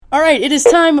All right, it is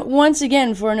time once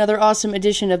again for another awesome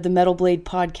edition of the Metal Blade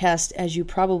podcast. As you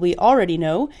probably already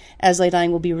know, As I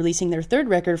Dying will be releasing their third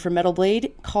record for Metal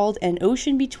Blade called An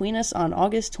Ocean Between Us on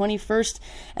August 21st.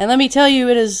 And let me tell you,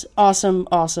 it is awesome,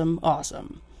 awesome,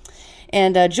 awesome.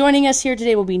 And joining us here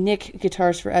today will be Nick,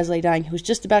 guitarist for As I Dying, who's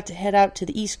just about to head out to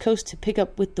the East Coast to pick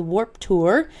up with the Warped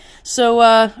Tour. So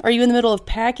are you in the middle of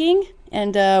packing?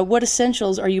 And what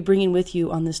essentials are you bringing with you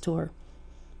on this tour?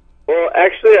 Well,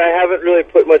 actually, I haven't really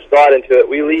put much thought into it.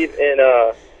 We leave in,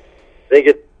 I think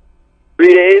it's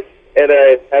 3 days, and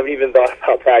I haven't even thought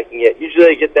about packing yet. Usually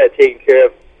I get that taken care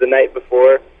of the night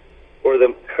before or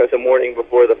the morning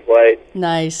before the flight.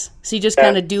 Nice. So you just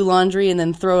kind of do laundry and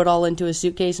then throw it all into a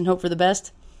suitcase and hope for the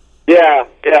best? Yeah.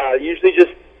 Usually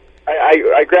just,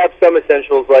 I grab some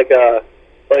essentials, like a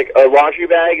laundry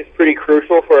bag is pretty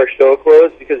crucial for our show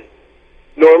clothes, because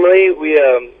normally we,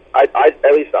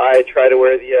 at least I try to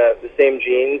wear the same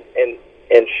jeans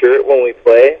and shirt when we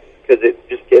play, because it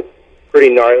just gets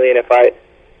pretty gnarly. And if I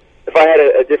had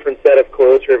a different set of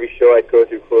clothes for every show, I'd go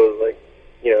through clothes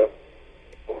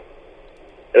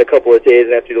in a couple of days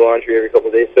and have to do laundry every couple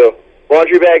of days. So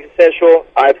laundry bag's essential,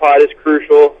 iPod is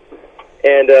crucial,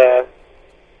 and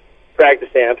practice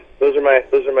amp. Those are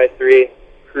my three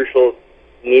crucial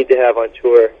need to have on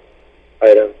tour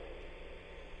items.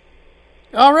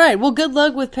 All right. Well, good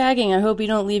luck with packing. I hope you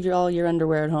don't leave all your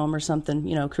underwear at home or something,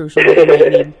 crucial that you might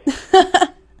need.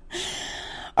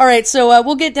 All right. So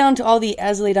we'll get down to all the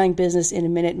As I Dying business in a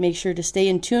minute. Make sure to stay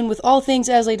in tune with all things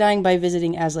As I Dying by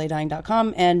visiting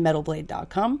aslydying.com and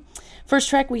metalblade.com. First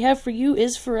track we have for you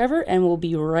is Forever, and we'll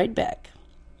be right back.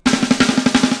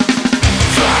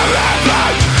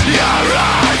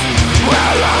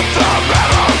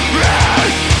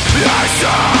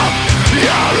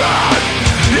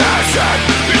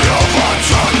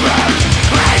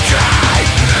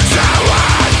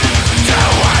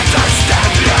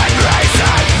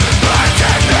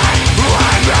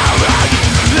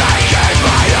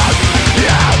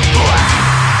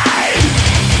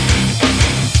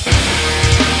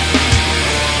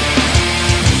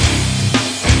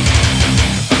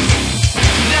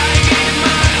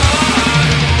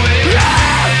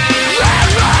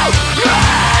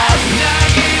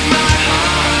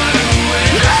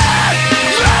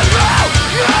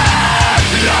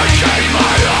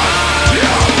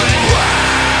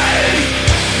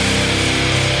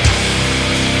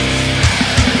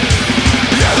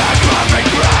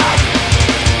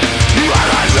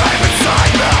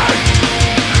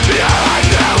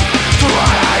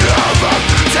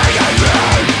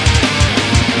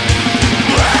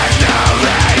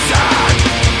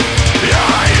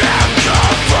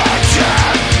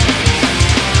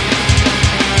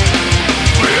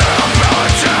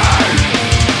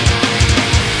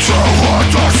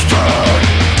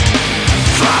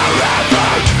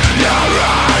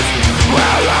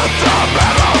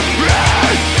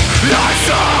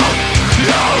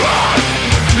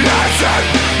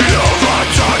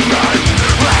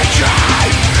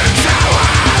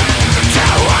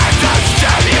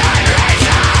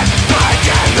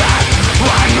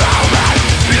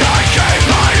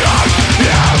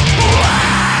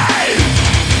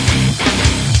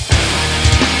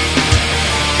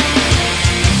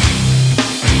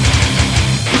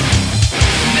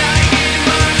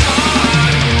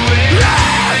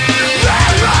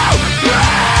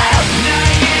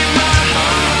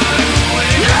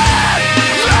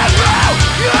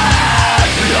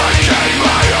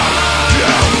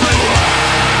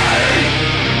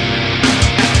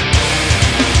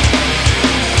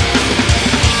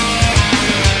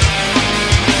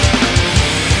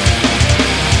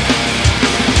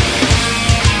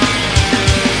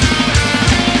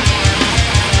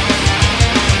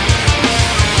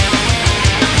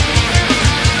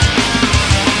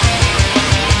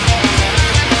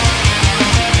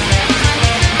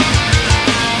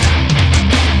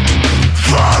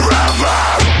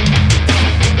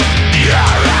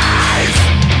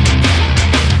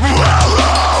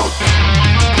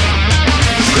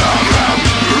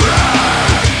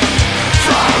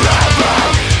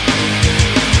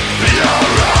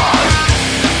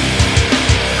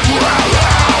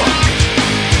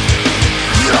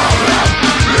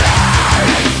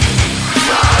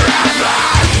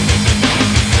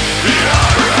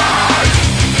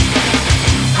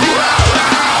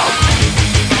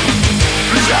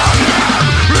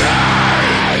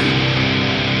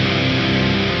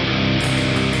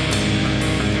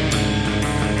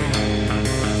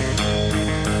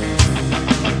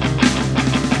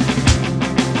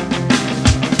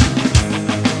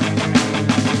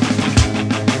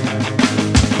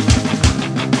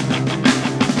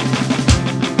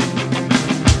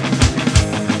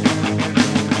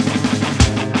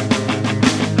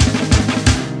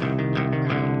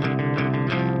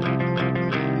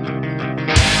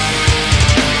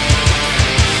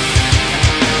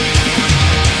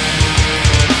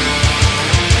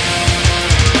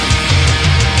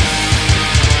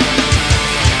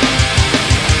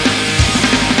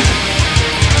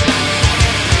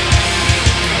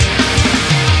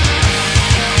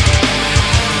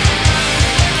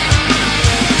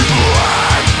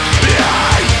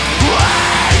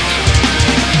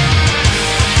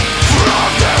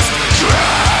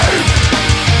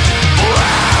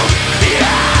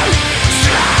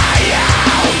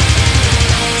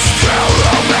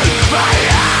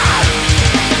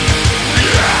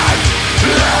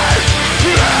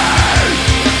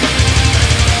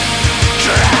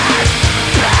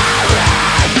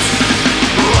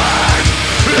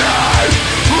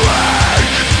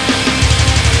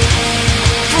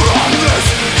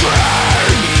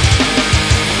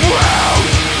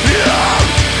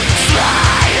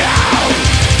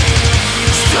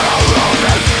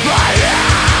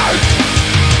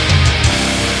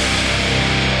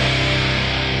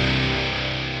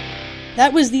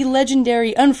 That was the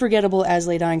legendary, unforgettable As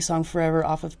Lay Dying song Forever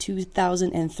off of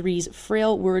 2003's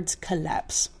Frail Words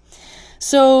Collapse.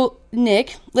 So,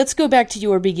 Nick, let's go back to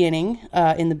your beginning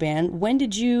in the band. When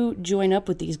did you join up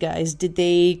with these guys? Did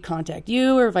they contact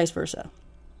you or vice versa?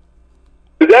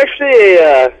 It was actually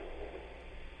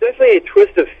definitely a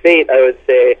twist of fate, I would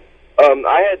say.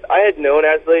 I had known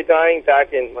As Lay Dying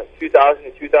back in like 2000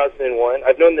 and 2001.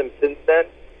 I've known them since then.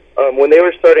 When they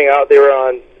were starting out, they were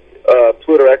on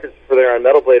Pluto Records before they were on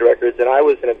Metal Blade Records, and I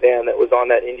was in a band that was on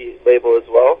that indie label as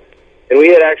well. And we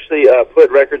had actually put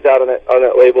records out on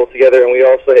that label together, and we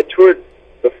also had toured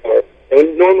before.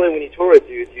 And normally when you tour with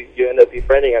dudes, you end up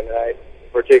befriending them, and I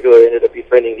particularly ended up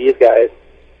befriending these guys.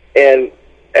 And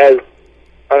as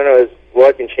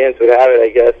luck and chance would have it, I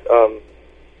guess,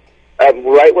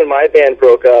 right when my band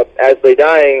broke up, As Lay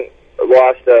Dying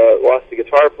lost a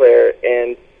guitar player,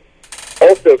 and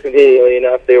also conveniently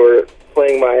enough, they were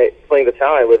playing the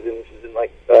town I lived in, which is in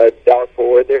like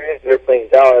Dallas-Fort Worth area. They were playing in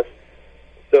Dallas.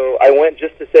 So I went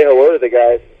just to say hello to the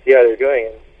guys and see how they're doing,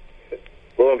 and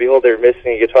lo and behold, they're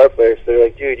missing a guitar player. So they're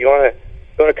like, "Dude, you want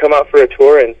to come out for a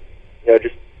tour and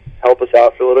just help us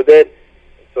out for a little bit?"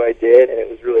 And so I did, and it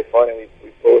was really fun, and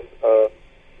we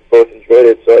both enjoyed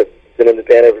it. So I've been in the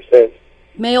band ever since.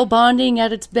 Male bonding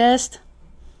at its best.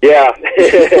 Yeah.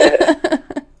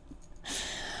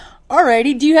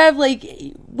 Alrighty. Do you have,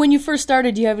 when you first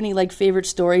started, do you have any, favorite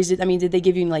stories? Did they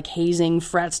give you, hazing,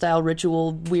 frat-style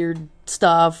ritual, weird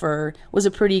stuff, or was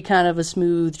it pretty kind of a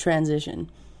smooth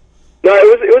transition? No,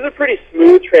 it was a pretty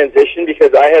smooth transition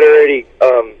because I had already,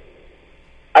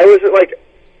 I wasn't,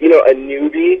 a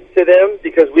newbie to them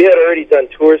because we had already done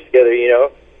tours together,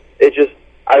 It just,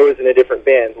 I was in a different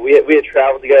band. We had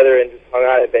traveled together and just hung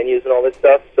out at venues and all this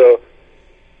stuff, so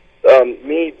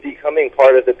me becoming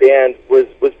part of the band was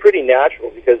pretty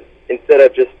natural because instead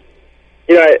of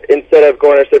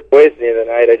going our separate ways at the end of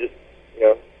the night, I just,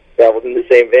 traveled in the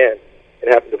same band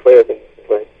and happened to play with them.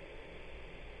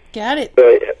 Got it. So,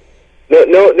 yeah.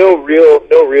 No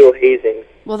real hazing.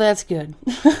 Well, that's good.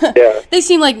 Yeah. They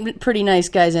seem like pretty nice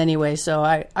guys anyway, so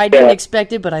I didn't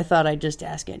expect it, but I thought I'd just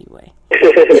ask anyway.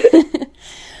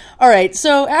 All right,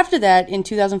 so after that, in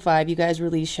 2005, you guys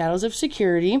released Shadows of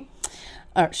Security.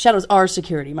 Shadows Are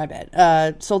Security, my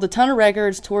bad. Sold a ton of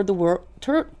records, toured the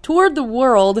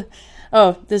world.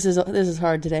 Oh, this is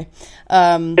hard today.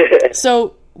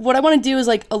 So what I want to do is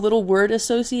a little word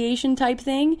association type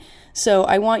thing. So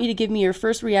I want you to give me your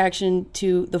first reaction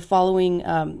to the following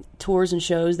tours and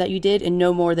shows that you did in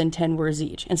no more than 10 words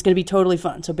each. And it's going to be totally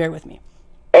fun, so bear with me.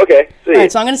 Okay, sweet. All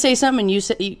right, so I'm going to say something,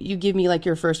 and you give me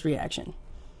your first reaction.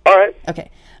 All right.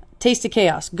 Okay. Taste of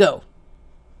Chaos, go.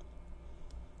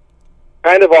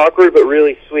 Kind of awkward, but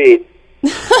really sweet.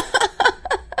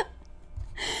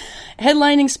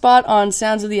 Headlining spot on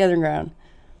Sounds of the Underground.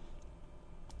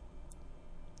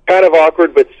 Kind of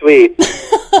awkward, but sweet.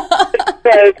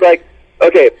 It's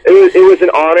it was an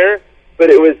honor,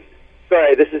 but it was,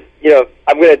 sorry, this is,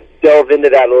 I'm going to delve into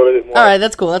that a little bit more. All right,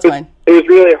 that's cool, that's fine. It was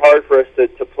really hard for us to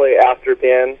play after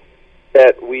bands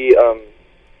that we,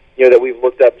 that we've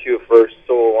looked up to for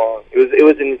so long. It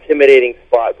was an intimidating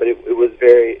spot, but it was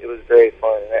very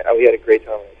fun, and we had a great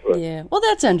time on the tour. Yeah, well,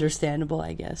 that's understandable,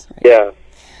 I guess. Right? Yeah.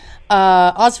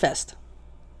 Ozfest.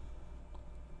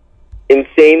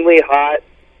 Insanely hot,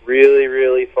 really,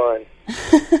 really fun.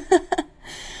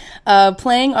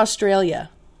 Playing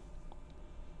Australia.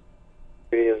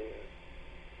 Really?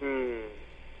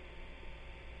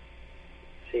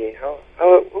 See,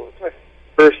 what was my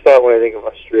first thought when I think of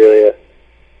Australia?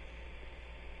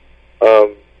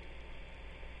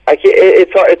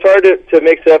 It's hard to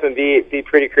mix up and be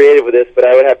pretty creative with this, but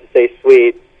I would have to say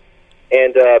sweet.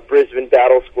 And Brisbane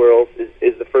Battle Squirrels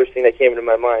is the first thing that came into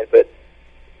my mind, but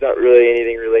it's not really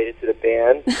anything related to the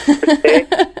band, per se.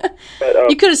 But,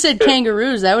 you could have said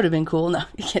kangaroos. That would have been cool. No,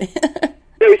 I'm kidding.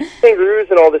 Yeah, we said kangaroos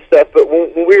and all this stuff, but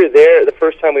when we were there, the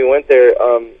first time we went there,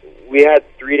 we had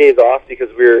 3 days off because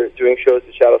we were doing shows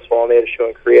at Shadows Fall, and they had a show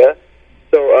in Korea.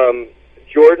 So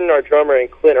Jordan, our drummer, and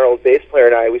Clint, our old bass player,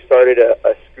 and I, we started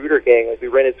a scooter gang. We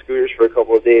rented scooters for a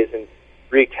couple of days and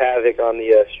wreaked havoc on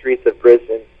the streets of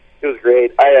Brisbane. It was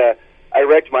great. I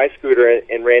wrecked my scooter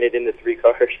and ran it into 3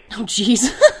 cars. Oh,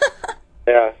 jeez.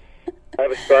 Yeah. I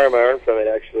have a scar on my arm from it,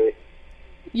 actually.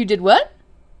 You did what?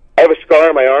 I have a scar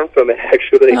on my arm from it,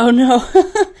 actually. Oh, no.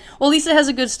 Well, at least it has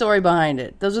a good story behind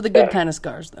it. Those are the good kind of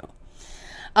scars, though.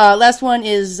 Last one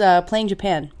is playing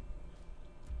Japan.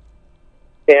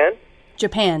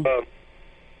 Japan.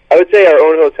 I would say our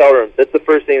own hotel room. That's the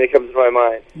first thing that comes to my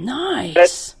mind. Nice.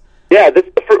 That's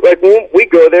the first, when we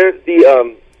go there,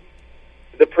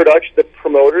 the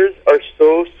promoters are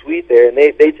so sweet there, and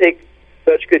they take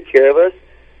such good care of us.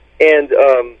 And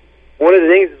one of the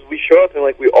things is we show up and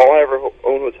like we all have our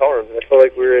own hotel rooms, and I felt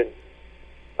like we were in,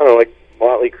 I don't know, like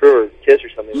Motley Crue or Kiss or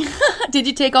something. Did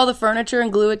you take all the furniture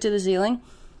and glue it to the ceiling?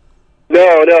 No,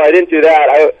 I didn't do that.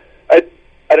 I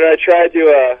don't know. I tried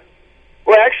to.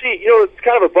 Well, actually, it's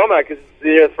kind of a bummer because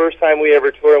the first time we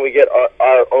ever tour and we get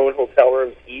our own hotel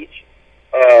rooms each,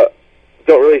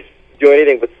 don't really do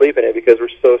anything but sleep in it because we're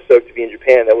so stoked to be in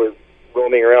Japan that we're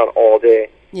roaming around all day.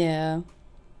 Yeah.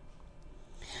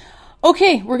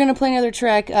 Okay, we're going to play another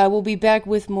track. We'll be back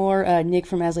with more Nick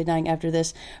from As I Dying after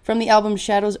this. From the album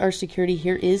Shadows Are Security,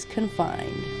 here is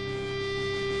Confined.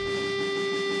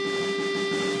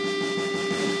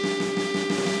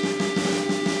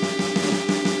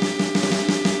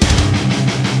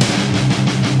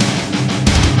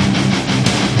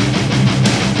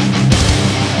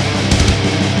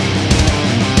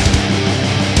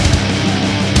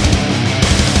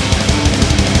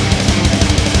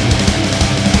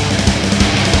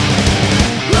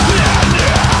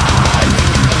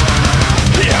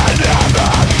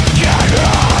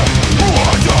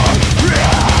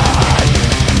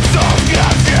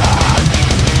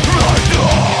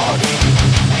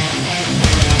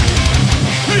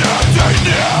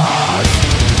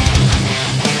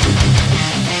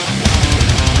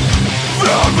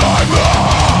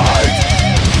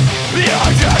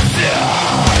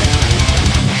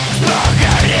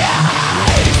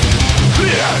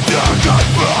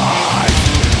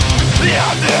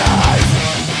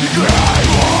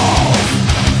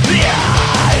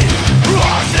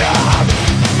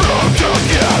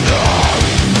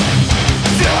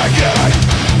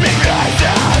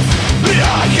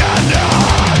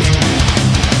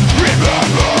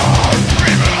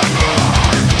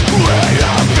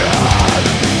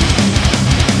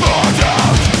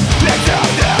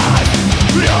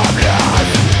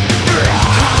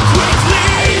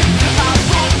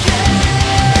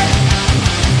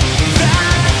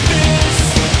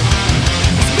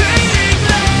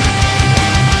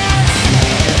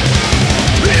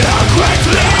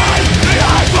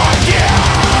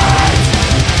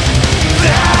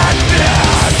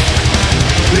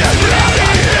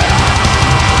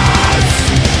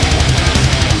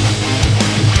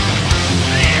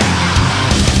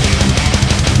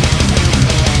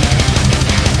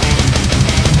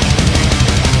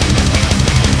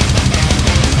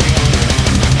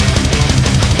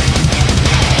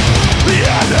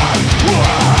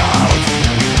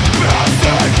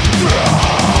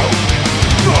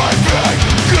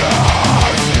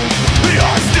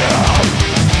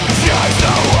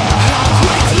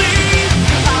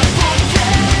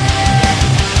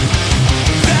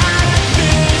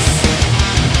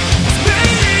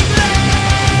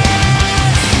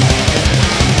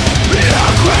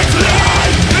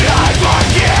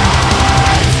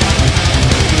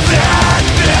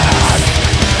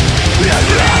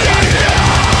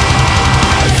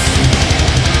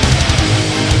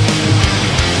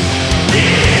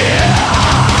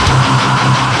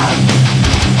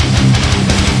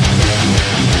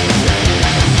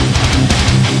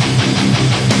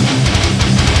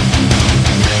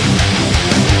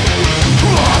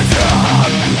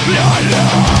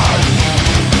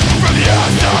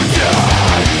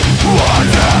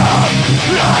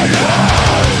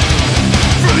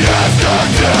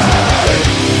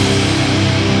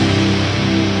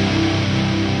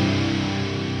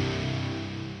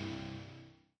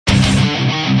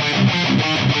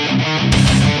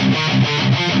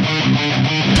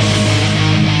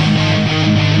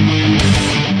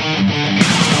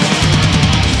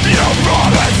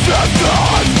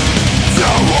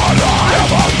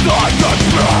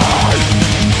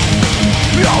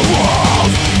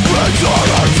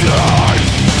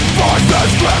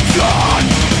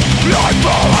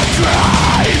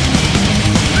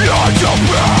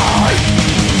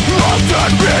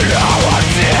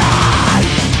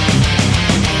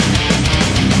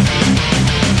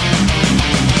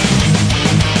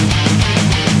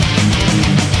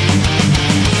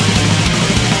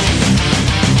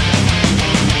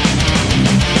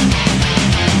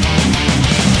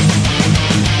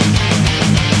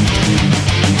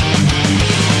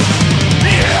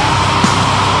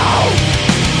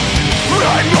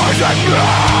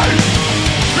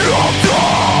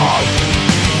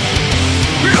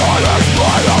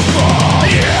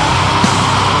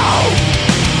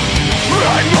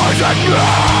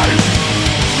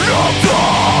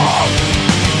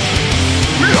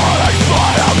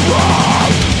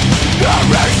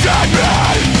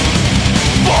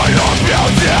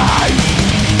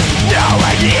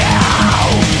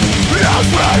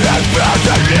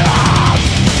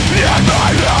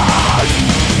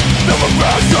 It's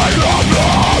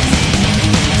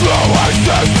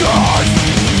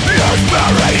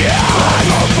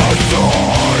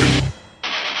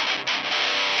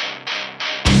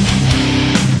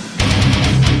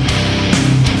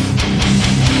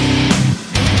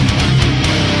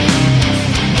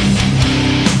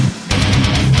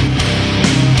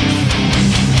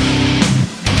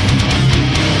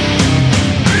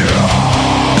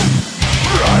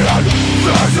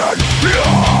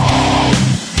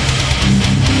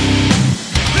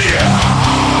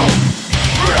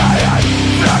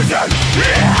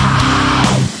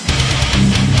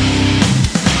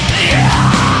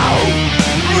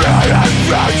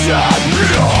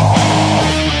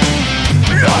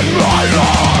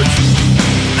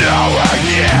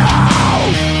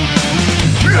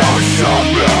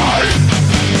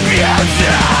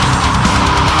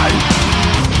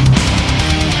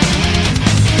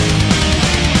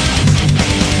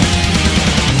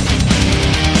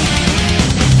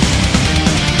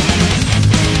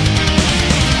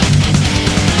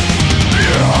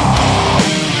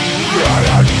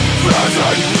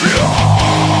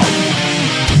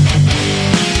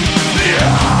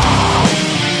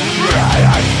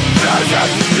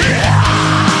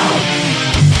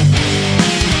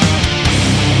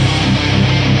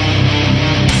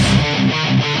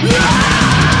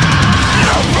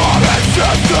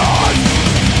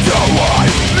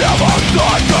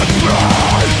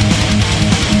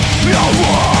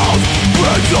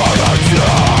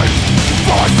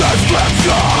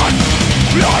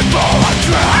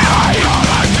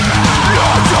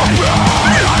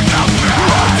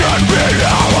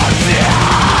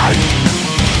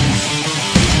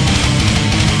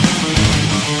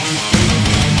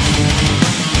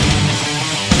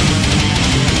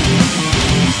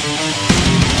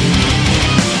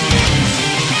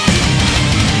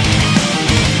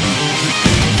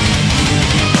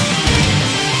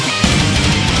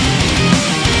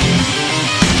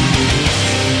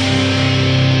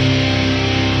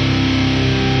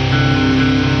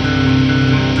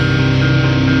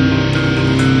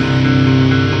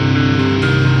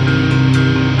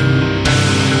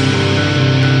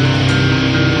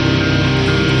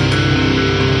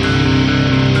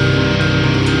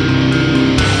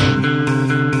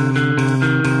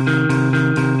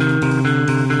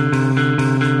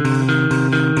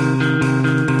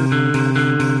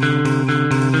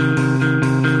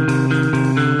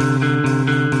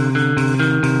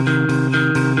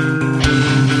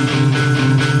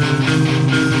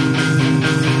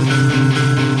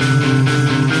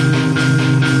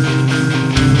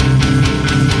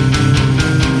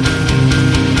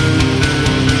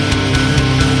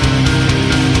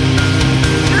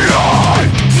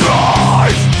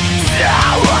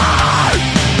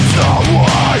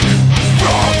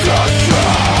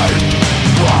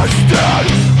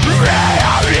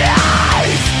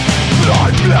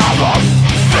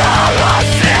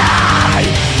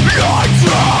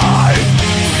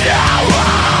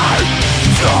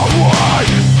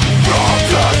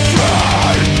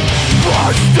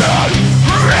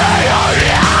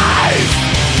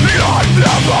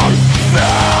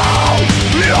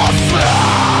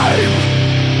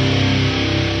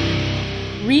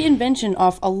Reinvention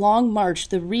off A Long March,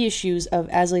 the reissues of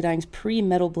As Lay Dying's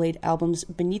pre-Metal Blade albums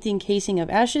Beneath the Encasing of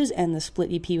Ashes and the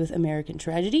split EP with American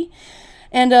Tragedy.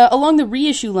 And along the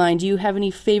reissue line, do you have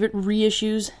any favorite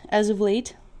reissues as of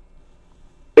late?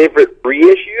 Favorite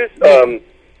reissues?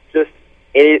 Just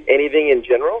anything in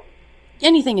general?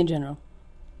 Anything in general.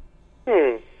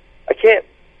 I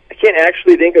can't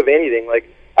actually think of anything. Like,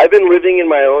 I've been living in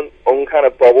my own kind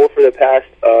of bubble for the past,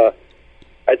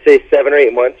 I'd say 7 or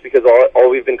 8 months, because all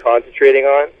we've been concentrating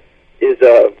on is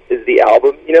the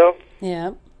album, you know?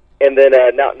 Yeah. And then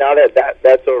now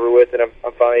that's over with, and I'm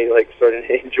finally like starting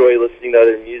to enjoy listening to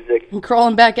other music. And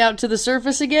crawling back out to the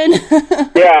surface again.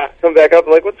 Yeah, come back up.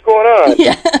 I'm like, what's going on?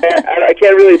 Yeah. I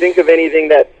can't really think of anything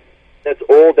that's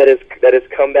old that has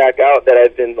come back out that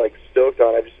I've been like stoked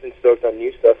on. I've just been stoked on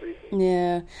new stuff recently.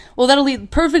 Yeah. Well, that'll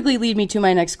perfectly lead me to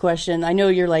my next question. I know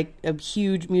you're like a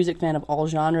huge music fan of all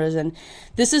genres, and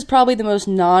this is probably the most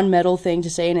non-metal thing to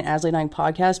say in an As Lay Dying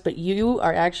podcast, but you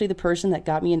are actually the person that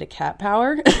got me into Cat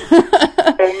Power.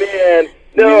 Oh man,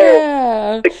 no!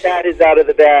 Yeah. The cat is out of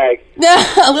the bag.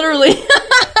 Literally.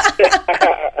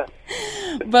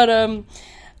 But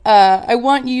I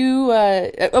want you.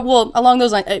 Well, along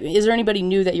those lines, is there anybody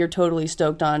new that you're totally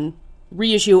stoked on,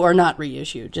 reissue or not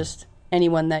reissue? Just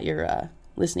anyone that you're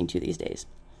listening to these days.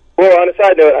 Well, on a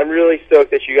side note, I'm really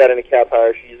stoked that you got into Cat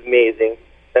Power. She's amazing.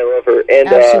 I love her. And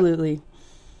absolutely.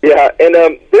 Yeah, and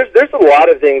there's a lot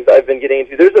of things I've been getting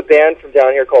into. There's a band from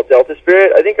down here called Delta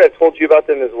Spirit. I think I've told you about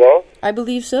them as well. I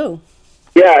believe so.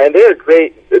 Yeah, and they're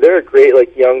great. They're a great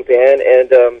like young band,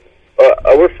 and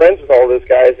we're friends with all those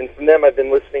guys. And from them, I've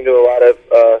been listening to a lot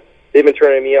of. They've been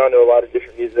turning me on to a lot of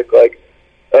different music. Like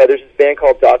there's this band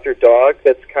called Dr. Dog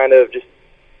that's kind of just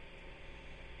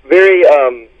very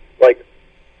like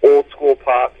old school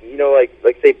pop. You know,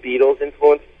 like say Beatles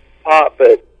influenced pop,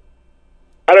 but.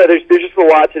 I don't know. There's just a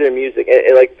lot to their music,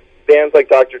 and like bands like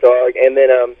Dr. Dog, and then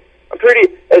I'm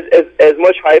pretty as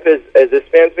much hype as this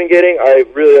band's been getting. I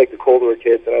really like the Cold War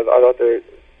Kids, and I thought their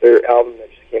album that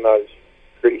just came out is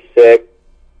pretty sick.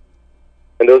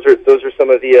 And those are some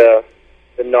of the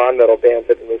non-metal bands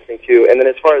I've been listening to. And then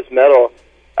as far as metal,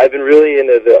 I've been really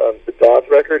into the Doth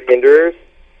record, Hinderers.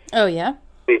 Oh, yeah?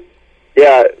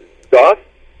 Yeah, Doth?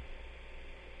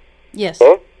 Yes.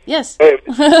 Oh? Yes. Hey.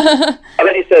 I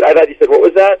thought you said, what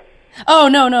was that? Oh,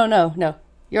 no.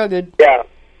 You're all good. Yeah.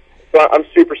 So I'm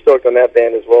super stoked on that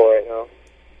band as well right now.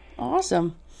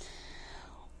 Awesome.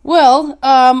 Well,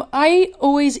 I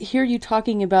always hear you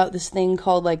talking about this thing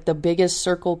called, like, the biggest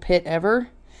circle pit ever.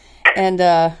 And,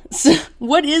 so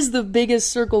what is the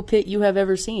biggest circle pit you have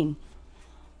ever seen?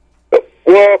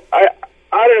 Well, I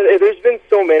don't know. There's been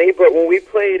so many, but when we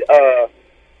played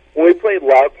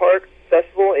Loud Park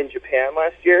Festival in Japan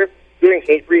last year, during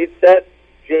Hatebreed's set,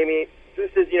 Jamie, this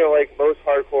is, like most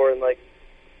hardcore and, like,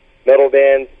 metal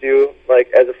bands do, like,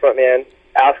 as a frontman,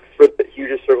 asks for the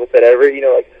hugest circle pit ever,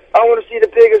 like, I want to see the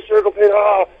biggest circle pit,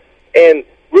 And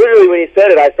literally when he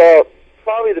said it, I saw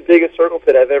probably the biggest circle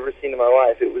pit I've ever seen in my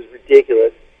life. It was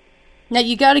ridiculous. Now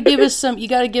you got to give us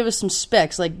some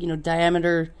specs, like,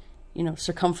 diameter,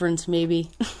 circumference maybe.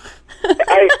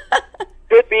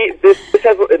 Could be.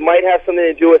 It might have something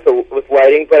to do with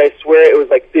lighting, but I swear it was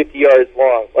like 50 yards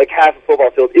long, like half a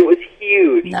football field. It was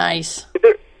huge. Nice.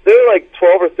 There were like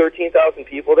 12 or 13,000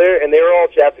 people there, and they were all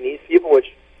Japanese people.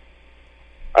 Which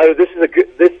I'm just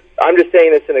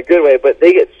saying this in a good way, but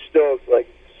they get stoked, like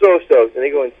so stoked, and they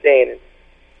go insane. And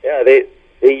yeah, they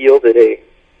yielded a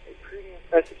pretty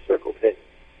impressive circle pit.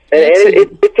 And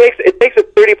it takes a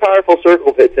pretty powerful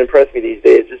circle pit to impress me these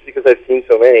days, just because I've seen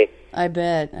so many. I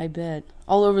bet.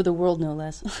 All over the world, no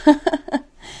less.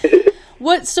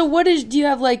 Do you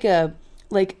have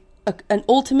an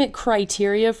ultimate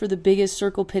criteria for the biggest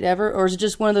circle pit ever, or is it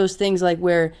just one of those things like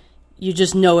where you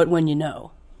just know it when you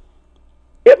know?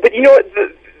 Yeah, but you know what?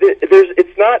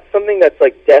 It's not something that's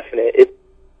like definite.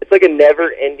 It's like a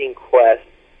never-ending quest,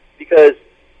 because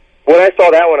when I saw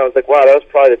that one, I was like, wow, that was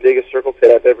probably the biggest circle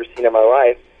pit I've ever seen in my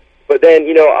life. But then,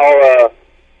 I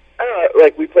don't know,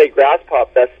 like we played Grass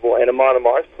Pop Festival and Amon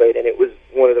Amarth played, and it was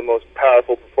one of the most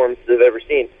powerful performances I've ever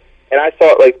seen. And I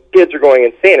saw, like, kids are going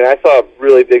insane, and I saw a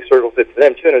really big circle pit for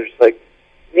them, too, and I was just like,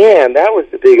 man, that was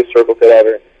the biggest circle pit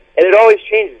ever. And it always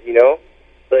changes,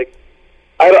 Like,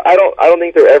 I don't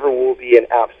think there ever will be an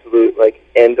absolute, like,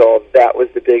 end-all, that was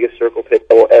the biggest circle pit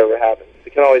that will ever happen.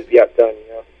 It can always be outdone,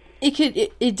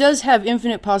 It does have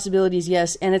infinite possibilities,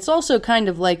 yes, and it's also kind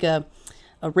of like a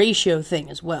ratio thing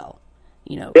as well.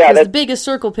 Because the biggest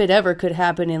circle pit ever could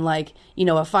happen in, like,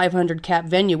 a 500 cap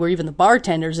venue where even the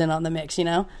bartender's in on the mix,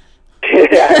 Yeah.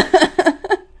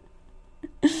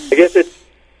 I guess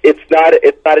it's not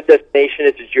a destination,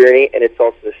 it's a journey, and it's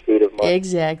also a state of mind.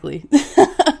 Exactly. All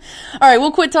right,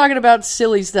 we'll quit talking about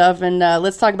silly stuff, and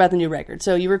let's talk about the new record.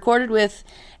 So you recorded with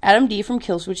Adam D from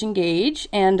Killswitch Engage,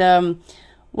 and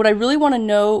what I really want to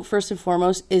know, first and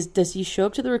foremost, is does he show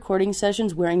up to the recording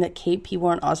sessions wearing that cape he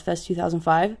wore on Ozfest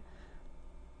 2005?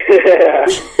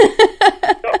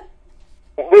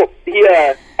 Well,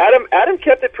 Adam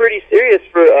kept it pretty serious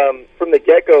from the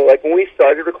get-go. Like, when we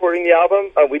started recording the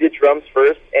album, we did drums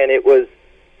first, and it was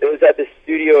at this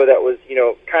studio that was,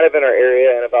 kind of in our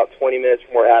area and about 20 minutes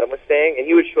from where Adam was staying, and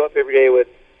he would show up every day with,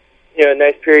 a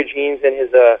nice pair of jeans and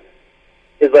his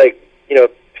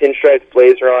pinstriped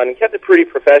blazer on, and kept it pretty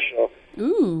professional.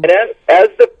 Ooh. And as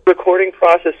the recording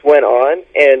process went on,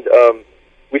 and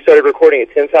we started recording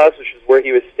at Tim's house, which is where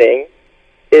he was staying,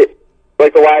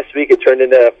 like the last week, it turned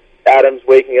into Adam's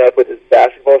waking up with his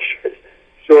basketball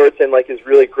shorts and like his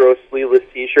really gross sleeveless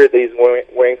T-shirt that he's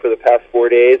wearing for the past 4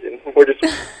 days, and we're just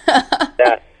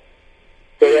that.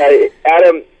 So yeah,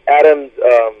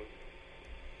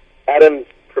 Adam's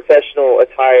professional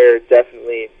attire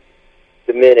definitely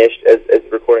diminished as the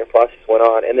recording process went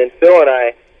on, and then Phil and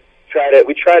I try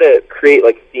to create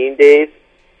like theme days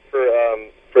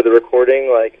for the recording.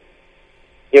 Like,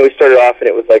 we started off and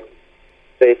it was like,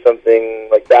 say something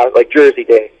like that, like Jersey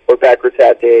Day or Backwards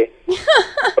Hat Day, just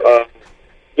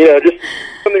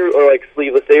something, or like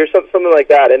Sleeveless Day or something like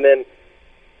that. And then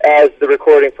as the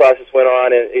recording process went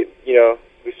on and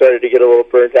we started to get a little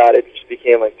burnt out, it just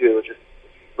became like, dude,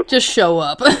 just show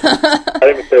up. I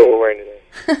don't even say what we're wearing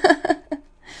today.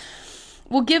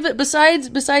 Well, give it, besides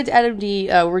Adam D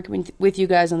working with you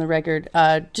guys on the record,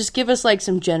 just give us like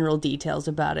some general details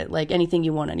about it, like anything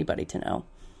you want anybody to know.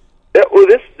 Yeah, well,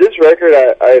 this record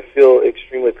I feel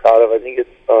extremely proud of. I think it's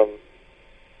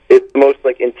the most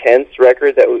like intense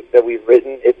record that we've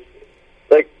written. It's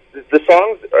like the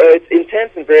songs it's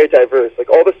intense and very diverse. Like,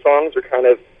 all the songs are kind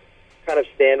of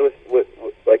stand with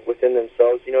like within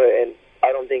themselves, and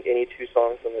I don't think any two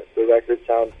songs on the record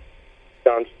sounds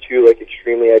too like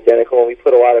extremely identical, and we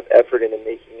put a lot of effort into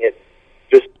making it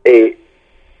just an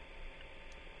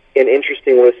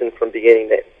interesting listen from beginning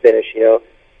to finish,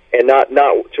 and not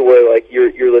to where like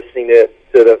you're listening to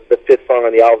the fifth song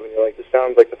on the album. You're like, this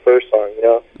sounds like the first song, you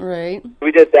know? Right.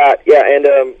 We did that, yeah.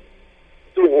 And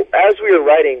so as we were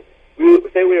writing, we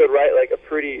would write like a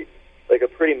pretty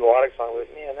melodic song. We're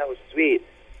like, man, that was sweet.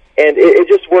 And it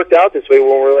just worked out this way when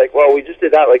we're like, well, we just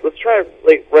did that. Like, let's try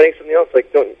like writing something else.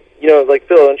 Like, don't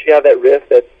Phil, don't you have that riff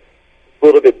that's a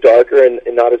little bit darker and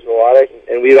not as melodic?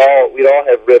 And we'd all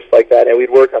have riffs like that, and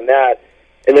we'd work on that.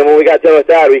 And then when we got done with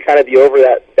that, we'd kind of be over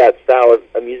that style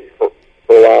of music for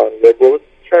a while. And we'd be like, well, let's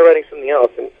try writing something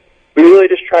else. And we really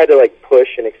just tried to like push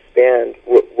and expand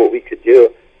what we could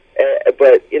do,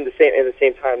 but in the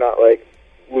same time, not like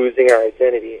losing our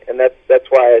identity. And that's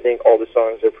why I think all the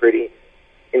songs are pretty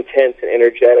intense and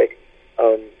energetic.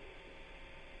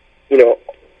 You know,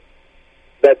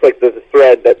 that's like the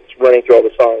thread that's running through all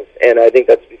the songs, and I think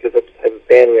that's because that's the type of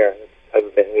band we are. That's the type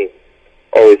of band we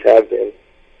always have been.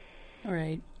 All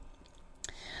right.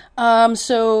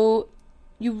 So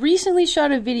you recently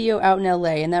shot a video out in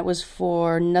LA, and that was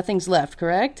for Nothing's Left,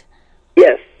 correct?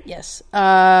 Yes. Yes.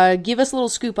 Give us a little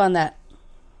scoop on that.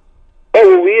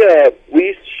 Oh, well,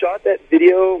 we shot that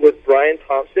video with Brian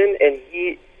Thompson, and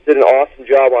he did an awesome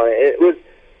job on it. It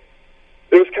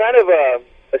was kind of a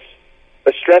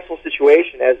stressful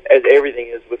situation, as everything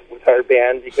is with our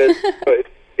band, because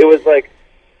it was like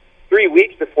 3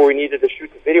 weeks before we needed to shoot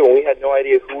the video, and we had no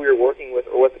idea who we were working with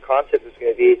or what the concept was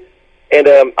going to be. And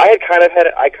I kind of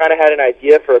had an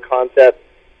idea for a concept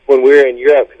when we were in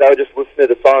Europe, because I would just listen to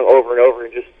the song over and over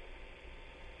and just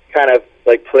kind of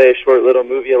like play a short little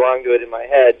movie along to it in my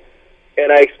head.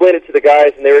 And I explained it to the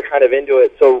guys, and they were kind of into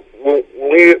it. So when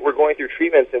we were going through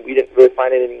treatments and we didn't really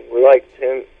find anything we liked,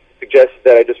 Tim suggested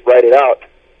that I just write it out.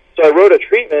 So I wrote a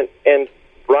treatment, and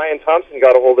Brian Thompson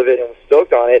got a hold of it and was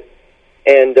stoked on it.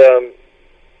 And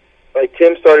like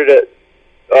Tim started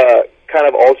to kind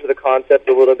of alter the concept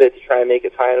a little bit to try and make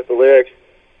it tie in with the lyrics.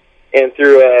 And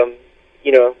through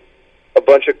a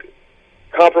bunch of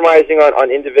compromising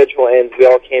on individual ends, we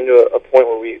all came to a point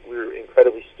where we were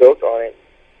incredibly stoked on it.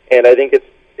 And I think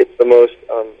it's the most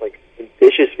like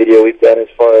ambitious video we've done as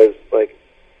far as like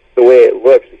the way it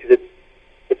looks, because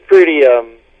it's pretty.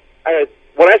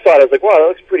 When I saw it, I was like, wow, that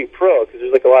looks pretty pro, because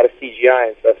there's like a lot of CGI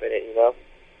and stuff in it, you know.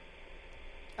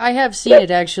 I have seen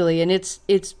it actually, and it's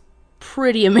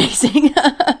pretty amazing.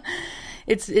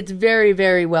 It's very,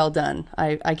 very well done.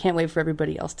 I can't wait for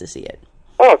everybody else to see it.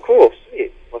 Oh, cool,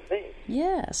 sweet. Well, thanks.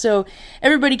 Yeah, so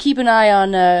everybody keep an eye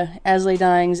on As Lay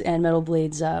Dying's and Metal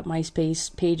Blade's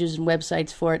MySpace pages and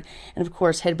websites for it, and of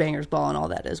course Headbangers Ball and all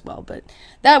that as well. But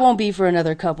that won't be for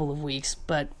another couple of weeks,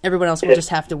 but everyone else will just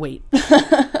have to wait.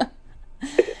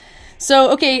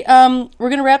 So, okay, we're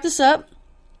going to wrap this up.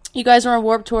 You guys are on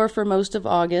Warped Tour for most of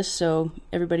August, so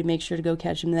everybody make sure to go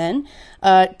catch them then.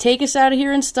 Take us out of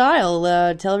here in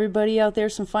style. Tell everybody out there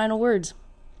some final words.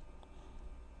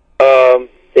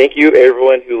 Thank you,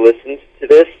 everyone who listens to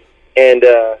this, and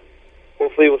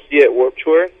hopefully we'll see you at Warped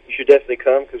Tour. You should definitely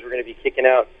come, because we're going to be kicking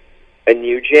out a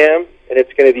new jam, and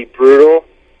it's going to be brutal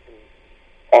and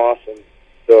awesome.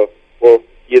 So we'll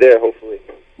see you there, hopefully.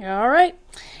 All right.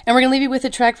 And we're going to leave you with a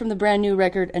track from the brand new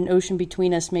record, An Ocean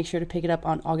Between Us. Make sure to pick it up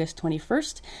on August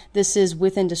 21st. This is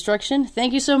Within Destruction.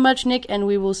 Thank you so much, Nick, and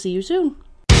we will see you soon.